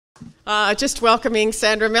Just welcoming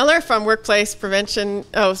Sandra Miller from Workplace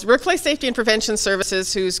Safety and Prevention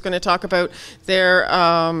Services, who's going to talk about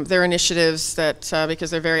their initiatives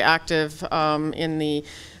because they're very active in the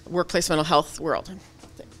workplace mental health world,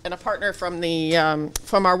 and a partner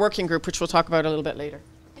from our working group, which we'll talk about a little bit later.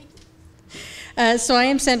 So I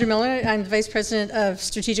am Sandra Miller. I'm the Vice President of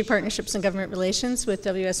Strategic Partnerships and Government Relations with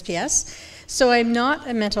Wsps. So I'm not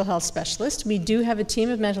a mental health specialist. We do have a team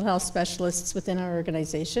of mental health specialists within our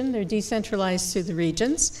organization. They're decentralized through the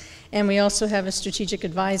regions. And we also have a strategic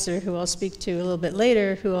advisor who I'll speak to a little bit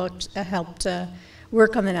later who helped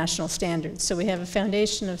work on the national standards. So we have a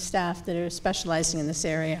foundation of staff that are specializing in this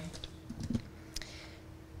area.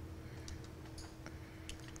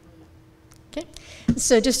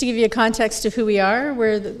 So just to give you a context of who we are,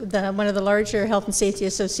 we're one of the larger health and safety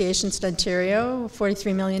associations in Ontario,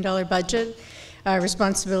 $43 million budget. Our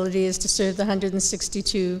responsibility is to serve the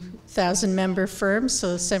 162,000 member firms,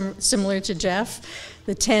 so similar to Jeff,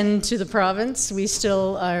 the 10 to the province. We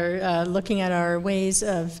still are looking at our ways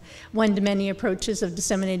of one-to-many approaches of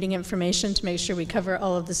disseminating information to make sure we cover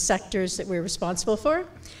all of the sectors that we're responsible for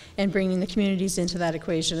and bringing the communities into that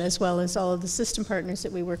equation, as well as all of the system partners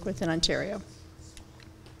that we work with in Ontario.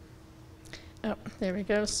 Oh, there we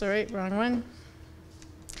go. Sorry, wrong one.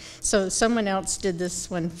 So someone else did this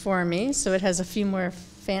one for me, so it has a few more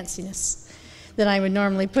fanciness than I would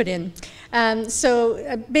normally put in.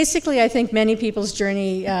 Basically, I think many people's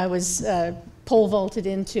journey was pole vaulted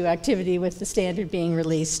into activity with the standard being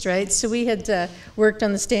released, right? So we had worked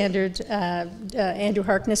on the standard, Andrew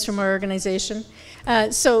Harkness from our organization.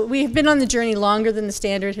 So we have been on the journey longer than the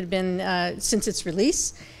standard had been since its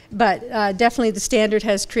release. But definitely the standard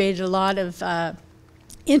has created a lot of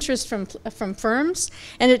interest from firms,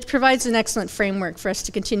 and it provides an excellent framework for us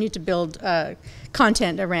to continue to build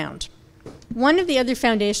content around. One of the other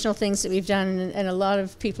foundational things that we've done, and a lot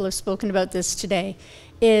of people have spoken about this today,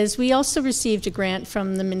 is we also received a grant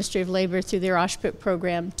from the Ministry of Labour through their OSHPIP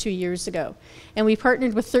program 2 years ago. And we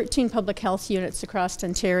partnered with 13 public health units across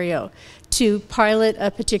Ontario to pilot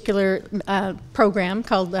a particular program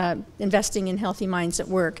called Investing in Healthy Minds at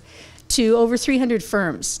Work to over 300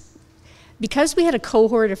 firms. Because we had a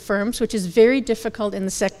cohort of firms, which is very difficult in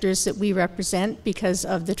the sectors that we represent because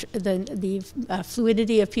of the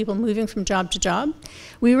fluidity of people moving from job to job,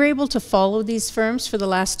 we were able to follow these firms for the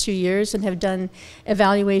last 2 years and have done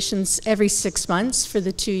evaluations every 6 months for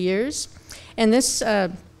the 2 years. And this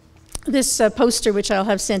poster, which I'll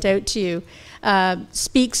have sent out to you,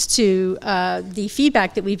 speaks to the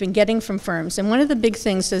feedback that we've been getting from firms. And one of the big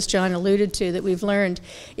things, as John alluded to, that we've learned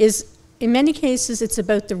is in many cases, it's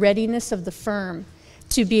about the readiness of the firm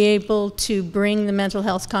to be able to bring the mental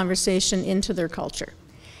health conversation into their culture.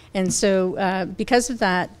 And so because of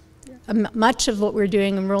that, much of what we're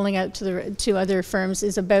doing and rolling out to other firms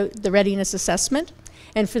is about the readiness assessment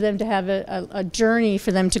and for them to have a journey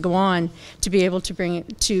for them to go on to be able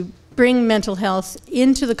to bring mental health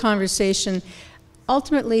into the conversation.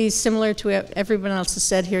 Ultimately, similar to what everyone else has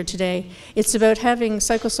said here today, it's about having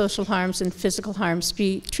psychosocial harms and physical harms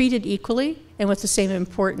be treated equally and with the same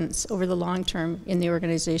importance over the long term in the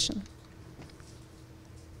organization.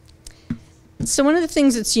 So one of the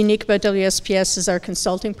things that's unique about WSPS is our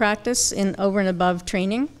consulting practice in over and above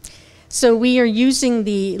training. So we are using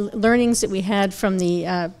the learnings that we had from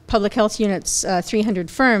the public health unit's 300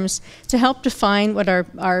 firms to help define what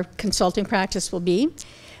our consulting practice will be.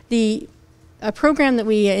 A program that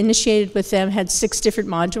we initiated with them had 6 different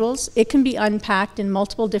modules. It can be unpacked in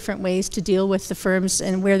multiple different ways to deal with the firms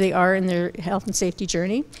and where they are in their health and safety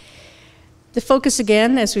journey. The focus,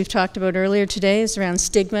 again, as we've talked about earlier today, is around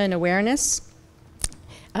stigma and awareness.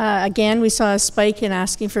 Again, we saw a spike in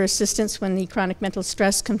asking for assistance when the chronic mental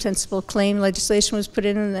stress compensable claim legislation was put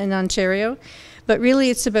in Ontario. But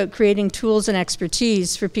really, it's about creating tools and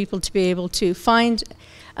expertise for people to be able to find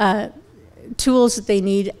tools that they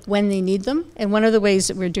need when they need them. And one of the ways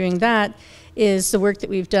that we're doing that is the work that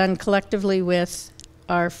we've done collectively with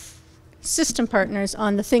our system partners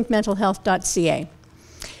on the thinkmentalhealth.ca.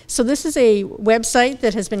 So this is a website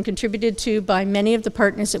that has been contributed to by many of the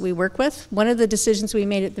partners that we work with. One of the decisions we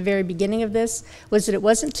made at the very beginning of this was that it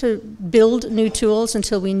wasn't to build new tools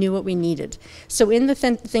until we knew what we needed. So in the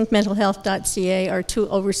thinkmentalhealth.ca are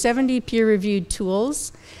over 70 peer-reviewed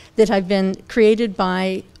tools that have been created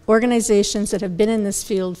by organizations that have been in this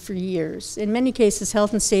field for years. In many cases,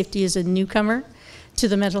 health and safety is a newcomer to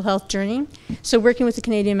the mental health journey. So working with the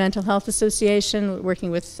Canadian Mental Health Association,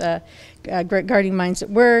 working with Guarding Minds at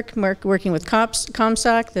Work, working with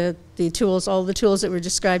ComSoc, all the tools that were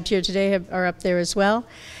described here today are up there as well,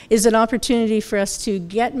 is an opportunity for us to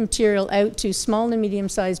get material out to small and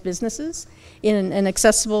medium-sized businesses in an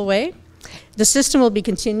accessible way. The system will be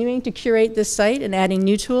continuing to curate this site and adding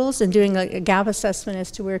new tools and doing a gap assessment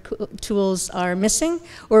as to where tools are missing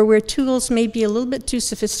or where tools may be a little bit too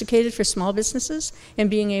sophisticated for small businesses and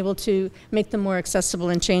being able to make them more accessible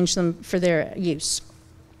and change them for their use.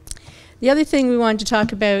 The other thing we wanted to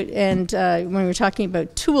talk about, and when we're talking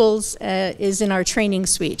about tools, is in our training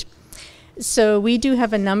suite. So we do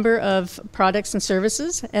have a number of products and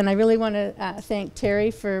services, and I really want to thank Terry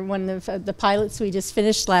for one of the pilots we just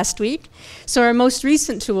finished last week. So our most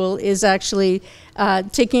recent tool is actually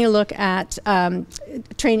taking a look at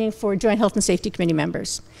training for Joint Health and Safety Committee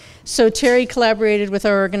members. So Terry collaborated with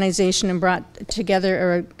our organization and brought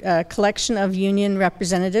together a collection of union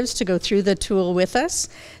representatives to go through the tool with us.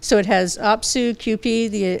 So it has OPSU, CUPE,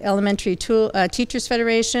 the Elementary Teachers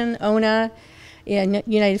Federation, ONA,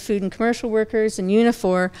 United Food and Commercial Workers, and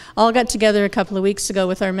Unifor all got together a couple of weeks ago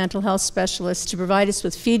with our mental health specialists to provide us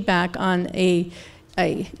with feedback on a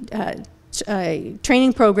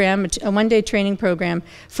training program, a one-day training program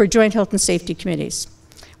for Joint Health and Safety Committees.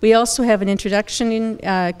 We also have an introduction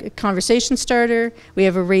conversation starter. We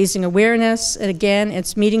have a raising awareness. And again,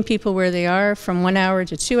 it's meeting people where they are from 1 hour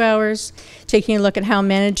to 2 hours. Taking a look at how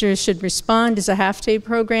managers should respond is a half-day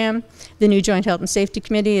program. The new Joint Health and Safety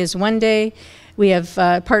Committee is 1 day. We have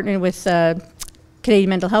partnered with Canadian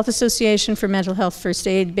Mental Health Association for Mental Health First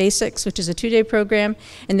Aid Basics, which is a 2-day program.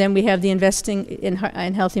 And then we have the Investing in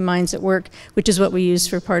Healthy Minds at Work, which is what we use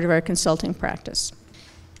for part of our consulting practice.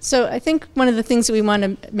 So I think one of the things that we want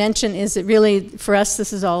to mention is that really, for us,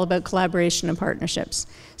 this is all about collaboration and partnerships.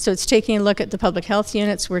 So it's taking a look at the public health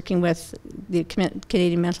units, working with the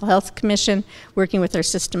Canadian Mental Health Commission, working with our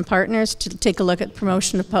system partners to take a look at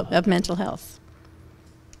promotion of mental health.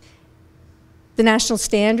 The national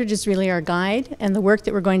standard is really our guide, and the work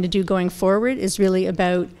that we're going to do going forward is really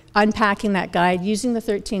about unpacking that guide, using the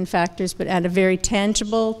 13 factors, but at a very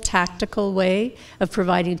tangible, tactical way of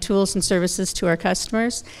providing tools and services to our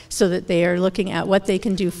customers so that they are looking at what they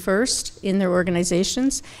can do first in their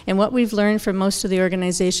organizations. And what we've learned from most of the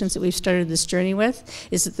organizations that we've started this journey with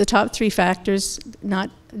is that the top 3 factors, not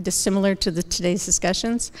dissimilar to today's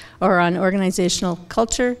discussions, are on organizational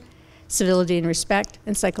culture, civility and respect,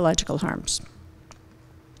 and psychological harms.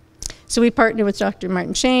 So we partner with Dr.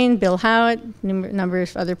 Martin Shane, Bill Howitt, a number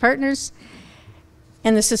of other partners,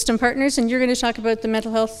 and the system partners. And you're going to talk about the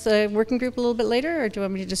mental health working group a little bit later, or do you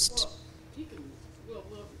want me to just... We're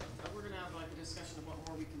going to have like a discussion about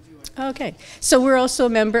more we can do. Okay. So we're also a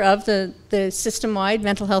member of the system-wide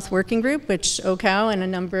mental health working group, which OCOW and a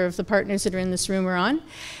number of the partners that are in this room are on.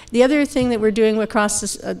 The other thing that we're doing across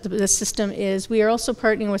the system is we are also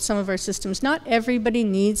partnering with some of our systems. Not everybody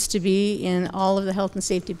needs to be in all of the health and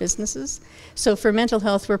safety businesses. So for mental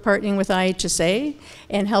health, we're partnering with IHSA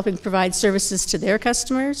and helping provide services to their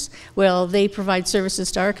customers. Well, they provide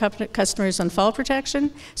services to our customers on fall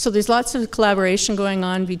protection. So there's lots of collaboration going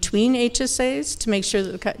on between HSAs to make sure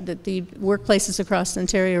that the workplaces across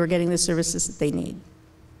Ontario are getting the services that they need.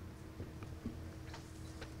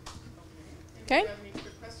 Okay?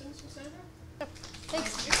 Questions for Sandra?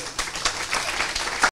 Thanks.